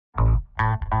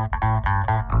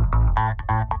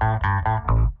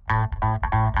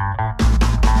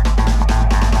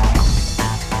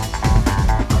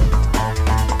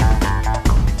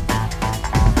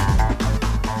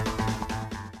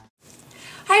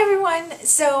Hi everyone!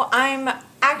 So I'm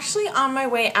actually on my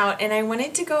way out and I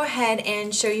wanted to go ahead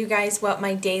and show you guys what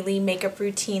my daily makeup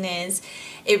routine is.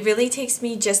 It really takes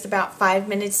me just about 5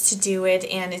 minutes to do it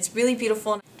and it's really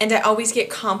beautiful and I always get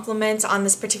compliments on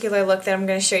this particular look that I'm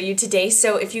going to show you today.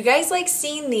 So if you guys like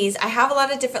seeing these, I have a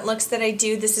lot of different looks that I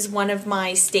do. This is one of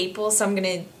my staples, so I'm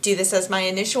going to do this as my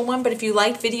initial one, but if you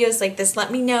like videos like this,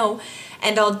 let me know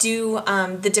and I'll do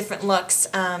the different looks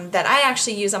that I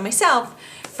actually use on myself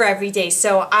for every day.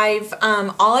 So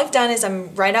all I've done is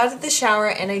I'm right out of the shower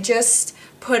and I just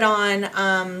put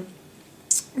on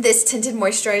this tinted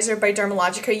moisturizer by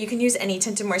Dermalogica. You can use any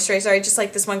tinted moisturizer. I just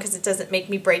like this one because it doesn't make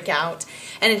me break out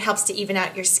and it helps to even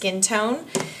out your skin tone.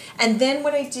 And then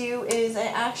what I do is I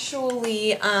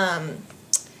actually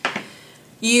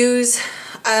use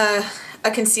a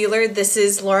concealer. This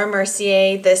is Laura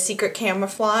Mercier, the Secret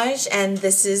Camouflage, and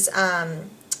this is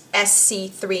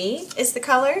SC3 is the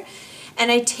color. And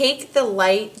I take the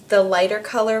lighter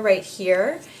color right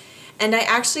here, and I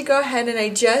actually go ahead and I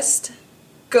just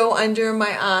go under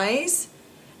my eyes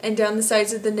and down the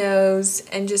sides of the nose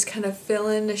and just kind of fill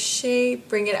in the shape,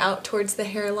 bring it out towards the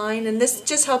hairline, and this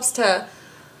just helps to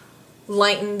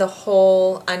lighten the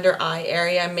whole under eye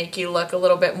area and make you look a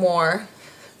little bit more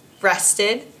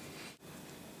rested.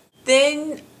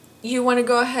 Then you want to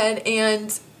go ahead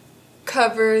and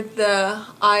cover the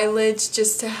eyelids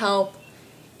just to help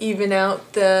even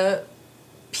out the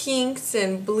pinks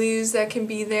and blues that can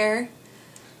be there.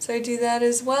 So I do that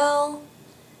as well.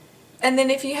 And then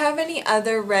if you have any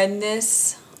other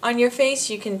redness on your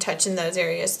face, you can touch in those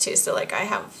areas too. So like I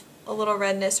have a little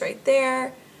redness right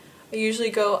there. I usually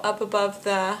go up above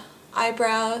the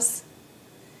eyebrows,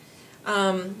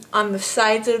 on the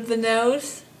sides of the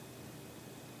nose.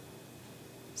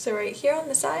 So right here on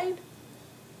the side,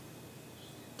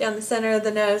 down the center of the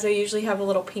nose, I usually have a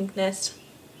little pinkness.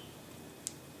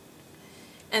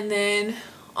 And then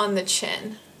on the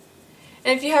chin.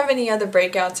 And if you have any other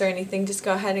breakouts or anything, just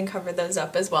go ahead and cover those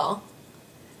up as well.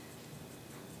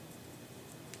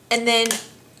 And then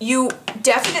you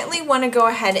definitely want to go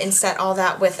ahead and set all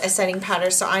that with a setting powder.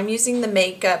 So I'm using the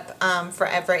Makeup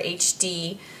Forever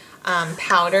HD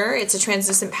powder. It's a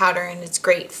translucent powder and it's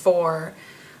great for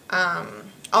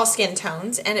all skin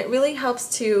tones. And it really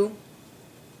helps to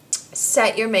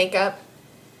set your makeup.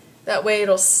 That way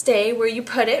it'll stay where you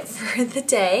put it for the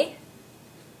day.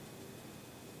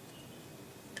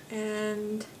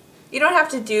 And you don't have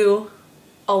to do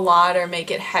a lot or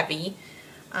make it heavy,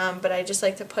 but I just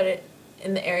like to put it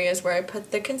in the areas where I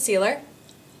put the concealer.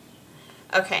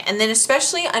 Okay, and then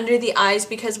especially under the eyes,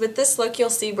 because with this look you'll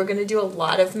see we're going to do a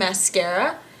lot of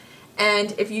mascara.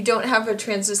 And if you don't have a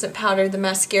translucent powder, the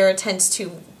mascara tends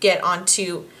to get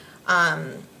onto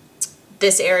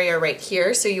this area right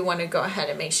here, so you want to go ahead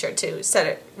and make sure to set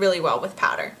it really well with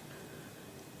powder.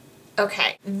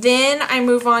 Okay, then I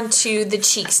move on to the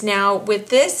cheeks. Now with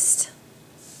this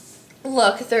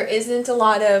look, there isn't a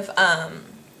lot of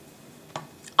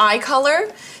eye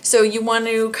color, so you want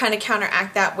to kind of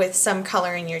counteract that with some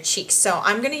color in your cheeks. So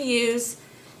I'm going to use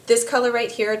this color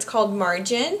right here. It's called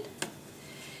Margin.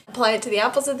 Apply it to the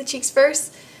apples of the cheeks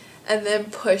first, and then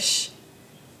push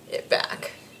it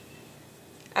back.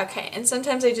 Okay, and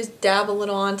sometimes I just dab a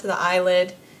little onto the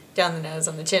eyelid, down the nose,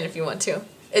 on the chin if you want to.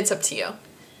 It's up to you.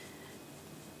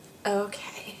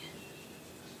 Okay.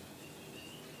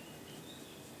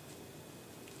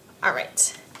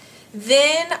 Alright.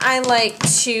 Then I like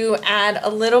to add a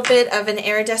little bit of an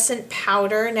iridescent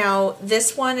powder. Now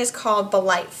this one is called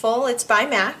Delightful. It's by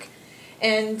MAC.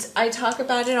 And I talk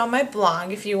about it on my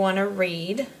blog if you want to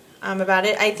read about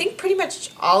it. I think pretty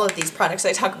much all of these products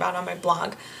I talk about on my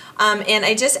blog. And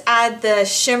I just add the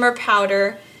shimmer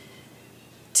powder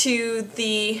to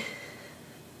the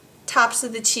tops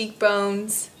of the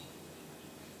cheekbones,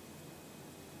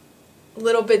 a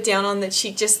little bit down on the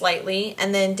cheek just lightly,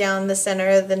 and then down the center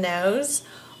of the nose.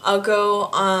 I'll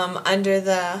go under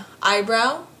the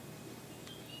eyebrow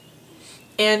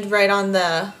and right on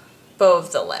the bow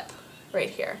of the lip right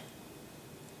here.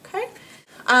 Okay.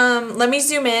 Let me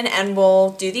zoom in and we'll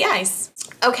do the eyes.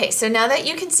 Okay, so now that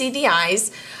you can see the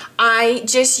eyes, I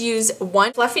just use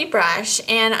one fluffy brush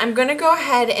and I'm going to go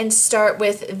ahead and start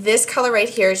with this color right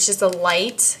here. It's just a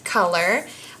light color.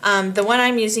 The one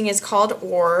I'm using is called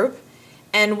Orb,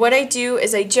 and what I do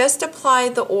is I just apply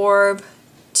the orb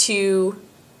to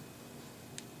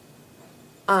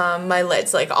my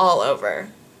lids, like all over.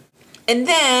 And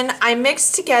then I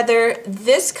mix together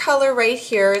this color right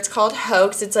here. It's called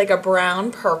Hoax. It's like a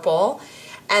brown purple.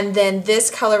 And then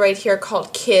this color right here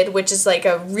called Kid, which is like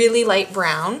a really light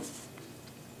brown.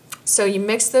 So you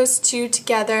mix those two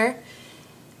together,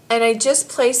 and I just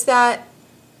place that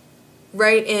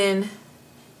right in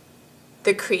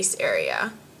the crease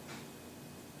area.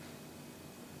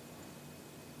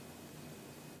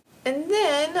 And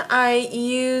then I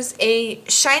use a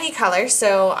shiny color,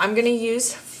 so I'm going to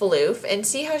use Floof, and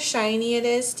see how shiny it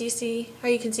is? Do you see how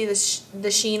you can see the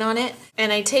sheen on it?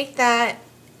 And I take that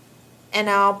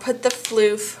and I'll put the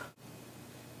Floof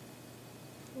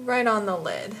right on the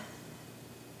lid.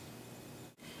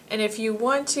 And if you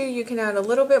want to, you can add a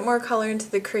little bit more color into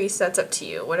the crease. That's up to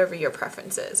you, whatever your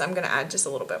preference is. I'm going to add just a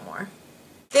little bit more.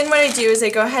 Then what I do is I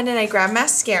go ahead and I grab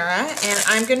mascara, and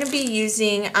I'm going to be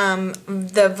using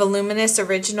the Voluminous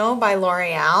Original by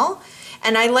L'Oreal.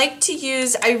 And I like to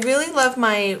use, I really love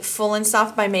my Full and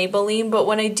Soft by Maybelline, but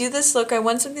when I do this look, I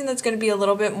want something that's going to be a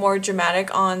little bit more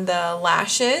dramatic on the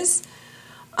lashes,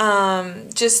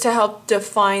 just to help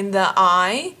define the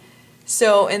eye.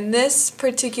 So in this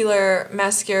particular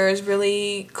mascara is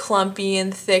really clumpy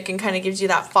and thick and kind of gives you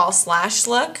that false lash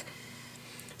look.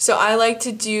 So I like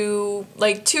to do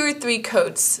like 2 or 3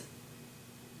 coats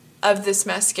of this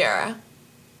mascara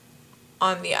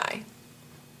on the eye.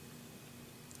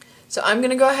 So I'm going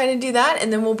to go ahead and do that,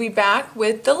 and then we'll be back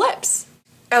with the lips.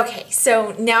 Okay,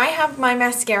 so now I have my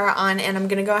mascara on, and I'm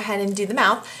going to go ahead and do the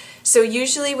mouth. So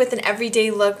usually with an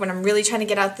everyday look, when I'm really trying to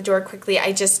get out the door quickly,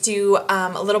 I just do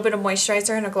a little bit of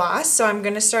moisturizer and a gloss. So I'm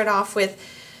going to start off with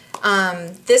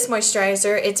this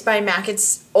moisturizer. It's by MAC.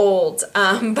 It's old,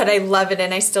 but I love it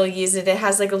and I still use it. It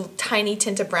has like a tiny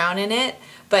tint of brown in it,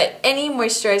 but any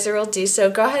moisturizer will do. So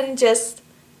go ahead and just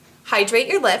hydrate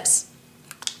your lips.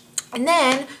 And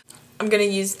then I'm going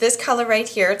to use this color right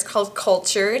here. It's called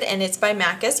Cultured, and it's by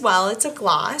MAC as well. It's a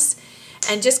gloss.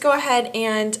 And just go ahead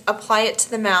and apply it to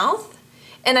the mouth.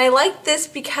 And I like this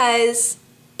because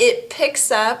it picks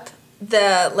up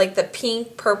the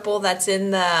pink purple that's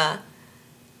in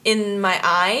my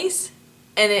eyes,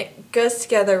 and it goes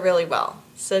together really well.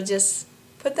 So just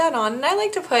put that on, and I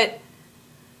like to put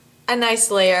a nice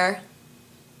layer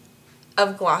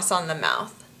of gloss on the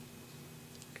mouth.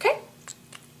 Okay?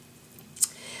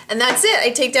 And that's it.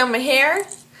 I take down my hair.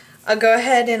 I'll go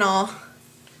ahead and I'll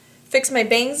fix my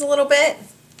bangs a little bit,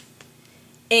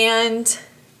 and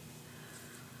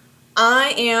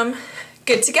I am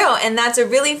good to go. And that's a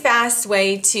really fast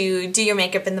way to do your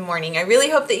makeup in the morning. I really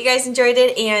hope that you guys enjoyed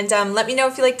it, and let me know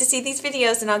if you like to see these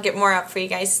videos, and I'll get more up for you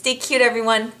guys. Stay cute,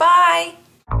 everyone. Bye!